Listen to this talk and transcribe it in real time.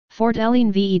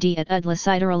Fordelene VED at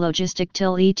udlicitere logistik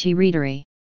til et rederi.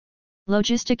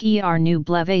 Logistik nu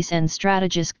bleves en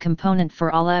strategisk component for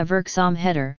alle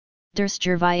werkzaamheden, der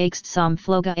styrviakst som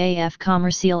vloga af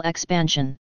commercial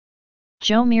expansion.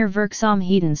 Jo meer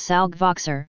werkzaamheden salg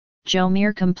voxer, jo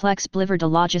meer complex bliver de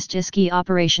logistiske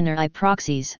operationer I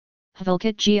proxies,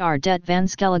 vilket det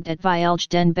vanskelig at vielge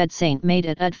den bedsaint made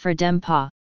at ud for dem pa.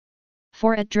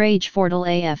 For et drage fordel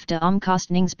af de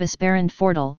omkostningsbesparend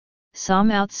fordel,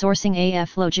 som outsourcing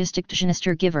af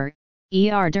logistikdienster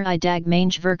der I dag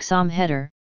mange werkzaamheden,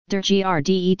 der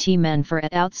det men for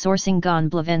et outsourcing gon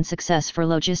bleven succes for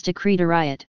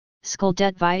logistikrederiet, skuld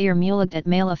det muligt at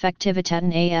male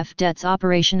effectiviteten af dets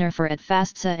operationer for et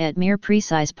fastse et mere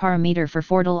precise parameter for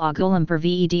fordel og ulemper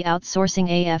ved outsourcing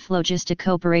af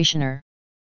logistikoperationer.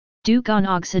 Du gon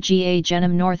også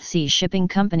gennem North Sea Shipping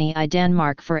Company I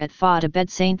Danmark for et få de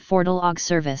bedsaint fordel og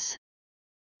service.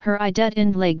 Her I det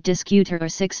indlæg diskuter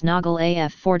 6 nogel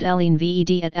af Fordelene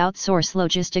ved at outsource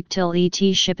logistik til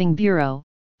et shipping bureau,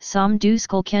 som du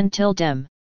skal ken til dem.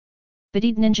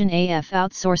 Bedieningen af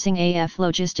outsourcing af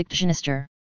logistikdienster.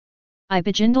 I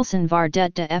begindelsen var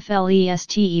det de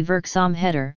fleste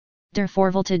werkzaamheder, der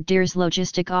forvalted deres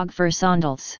logistik og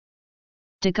versandels.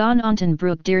 De gon onten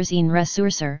brug deres en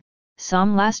ressourcer,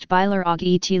 som lastbiler og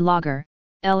et lager,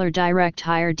 eller direct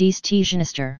hire des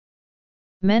tjenester.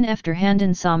 Men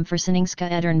efterhanden som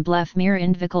forsyningskæderne blef mere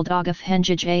indviklet og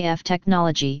afhængig af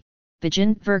teknologi,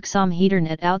 begyndt werkzaamheden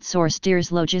at outsource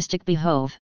deres logistik behov.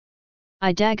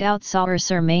 I dag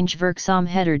outsourcer mange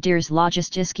werkzaamheder deres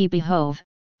logistiske behov,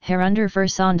 herunder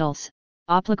versandels,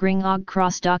 oplagring og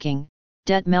crossdocking,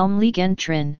 det mellemliggende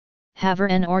trin, haver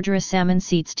en ordre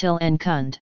sammensets til en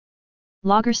kund.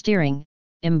 Lagerstyring,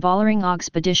 emballering og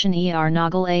spedition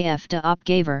nogel af de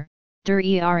opgaver,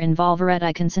 der involveret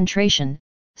I concentration,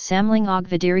 samling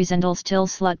og vederizendels til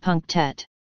slutpunktet.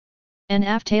 En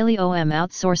aftale om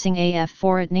outsourcing af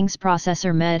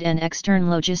forretningsprocesser med en ekstern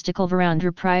logistical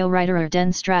verander prioriterer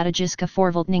den strategiske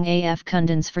forvaltning af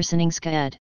kundens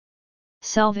forsyningskæde.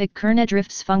 Selve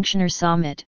kernedriftsfunktioner som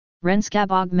et,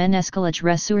 renskab og menneskelige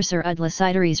ressourcer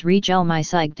udliciteres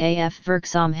regelmæssigt af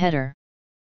werkzaamheder.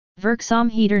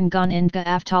 Werkzaamheden gon indge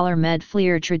aftaler med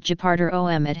flere tredjeparter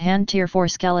om et hanteer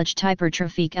forskellige typer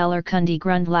trafik eller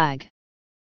kundegrundlag.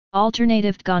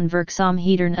 Alternativt gon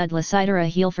werkzaamheden udlicitere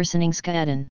heel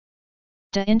forsyningskæden.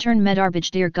 De intern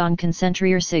medarbejder gon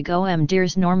concentreer sig om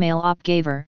deres normal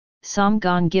opgaver, som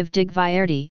gon give dig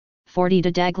vierte, for de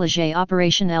daglige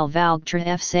operationelle valg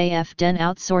fcf den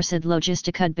outsourced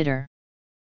logistikudbyder.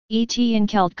 Et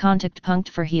enkelt kontaktpunkt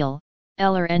for heel,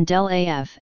 eller en del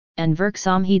af, en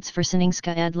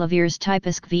werkzaamheidsforsyningskæde leveres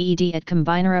typisk ved et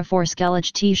combinere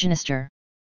forskellige tjenester.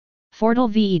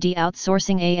 Fordel ved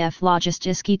outsourcing af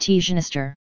logistiske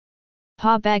tjenester.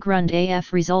 På baggrund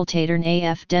af resultateren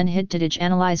af den hidtidige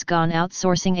analyse gon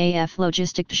outsourcing af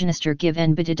logistikdienester give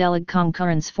en betydelig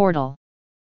konkurrencefordel.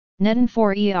 Netten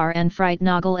for en fright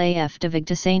nogel af de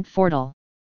vigtigste fordel.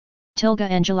 Tilga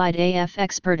angelide af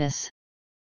expertis.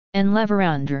 En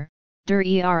leverander,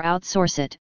 der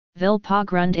outsourcet, vil på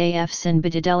grund af sin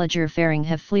betydeliger erfaring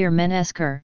have flere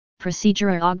mennesker,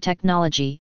 procedurer og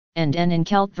teknologi, and en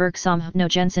enkelt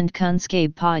werkzaamhednogensen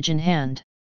kunskab på egen hand.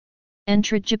 En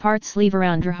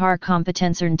tredjepartsleverandør har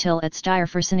kompetenseren til at styre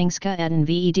forsyningskæden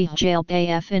ved hjælp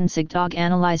af indsigt og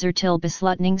analyser til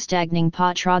beslutningstagning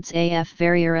på trods af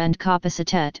varier and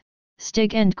kapacitet,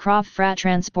 stig and krav fra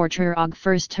transporter og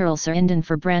forståelse inden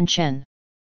for branchen.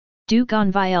 Du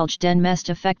gon vielge den mest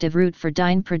effective route for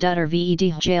din produkter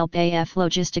ved hjælp af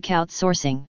logistik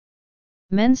outsourcing.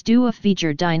 Mens du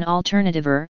afviger din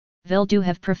alternativer, vil du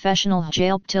have professional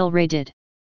hjælp til rated.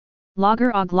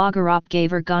 Lager og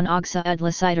lageropgaver gon også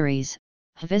udliciteres,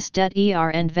 hvis det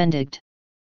envendigt.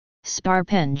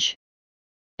 Sparpenge.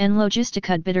 En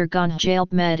logistikudbyder gon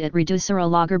hjælp med at reducere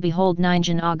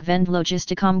lagerbeholdningen og vend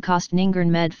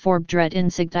logistikomkostningerne med forbedret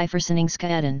indsigt I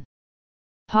forsyningskæden.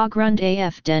 På grund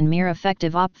af den mere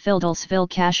effektiv opfyldelse vil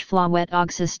cashflowet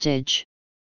også stige.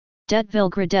 Det vil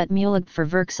gøre det muligt for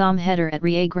werkzaamheder at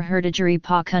reagere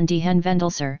på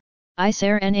kundehenvendelser,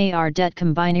 især nar det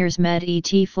combineres med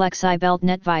et flexibelt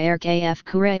netværk af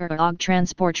courier og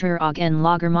transporter og en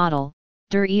lagermodel,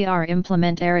 der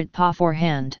implementeret på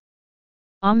forhand.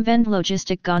 Omvendt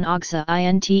logistik gon også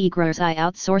integreres I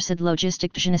outsourced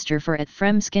logistikdienester for at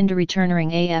fremskynde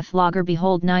returnering af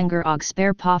lagerbeholdninger og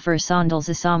spare på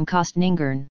versandelse som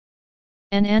kostningerne.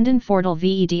 En anden fordel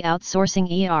ved outsourcing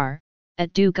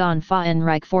at du gon fa en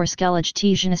rig forskellige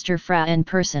tjenester fra en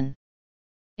person.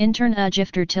 Intern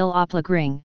udgifter til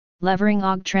oplagring, levering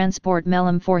og transport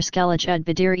mellem forskellige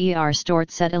udbyder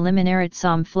stort set elimineret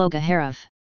som floga heraf.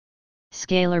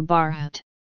 Scalar barhut.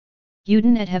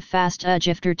 Uden et have fast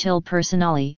gifter til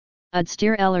personali,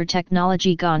 udstyr eller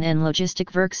technology gon en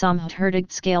logistic werkzaamheid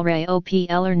herdigt scalere op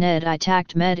eller ned I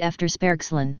takt med efter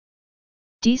spergslen.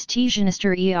 Dies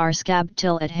tiegenister skabt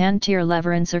til et hanteer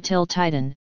leverancer til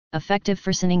tiden, effective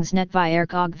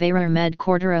versenningsnetwerk og varer med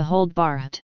kortere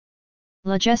holdbarhet.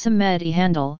 Legesem med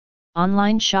e-handel,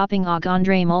 online shopping og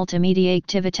andre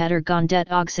multimediaaktiviteter gondet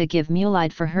og sig give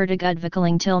mulighed for hertig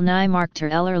udvikling til nye markter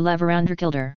eller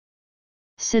leverandørkilder.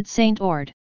 Sid Saint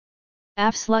Ord.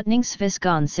 Afslutningsvis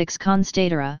gon 6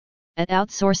 constatera, et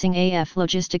outsourcing af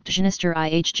logistikdienester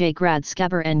IHJ grad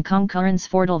skaber en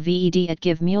konkurrensfordel ved et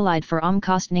give mulighed for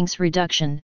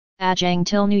omkostningsreduktion, adgang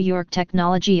til New York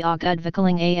technology og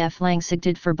udvikling af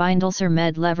langsigtet forbindelser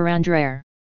med leverandører.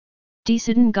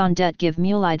 Desuden gondet give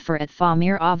mulighed for et få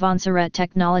mere avanceret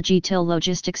technology til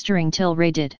logistikstyring til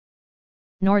rated.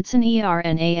 Nordsen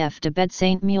ERNAF de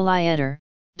bedsaint muligheder,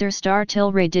 der star til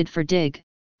rated for dig,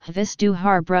 hvis du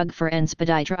har brug for en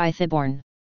spediter I Thiborn.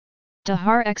 De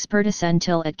har expertisen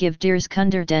til at give deres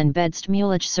kunder den bedst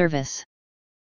mulige service.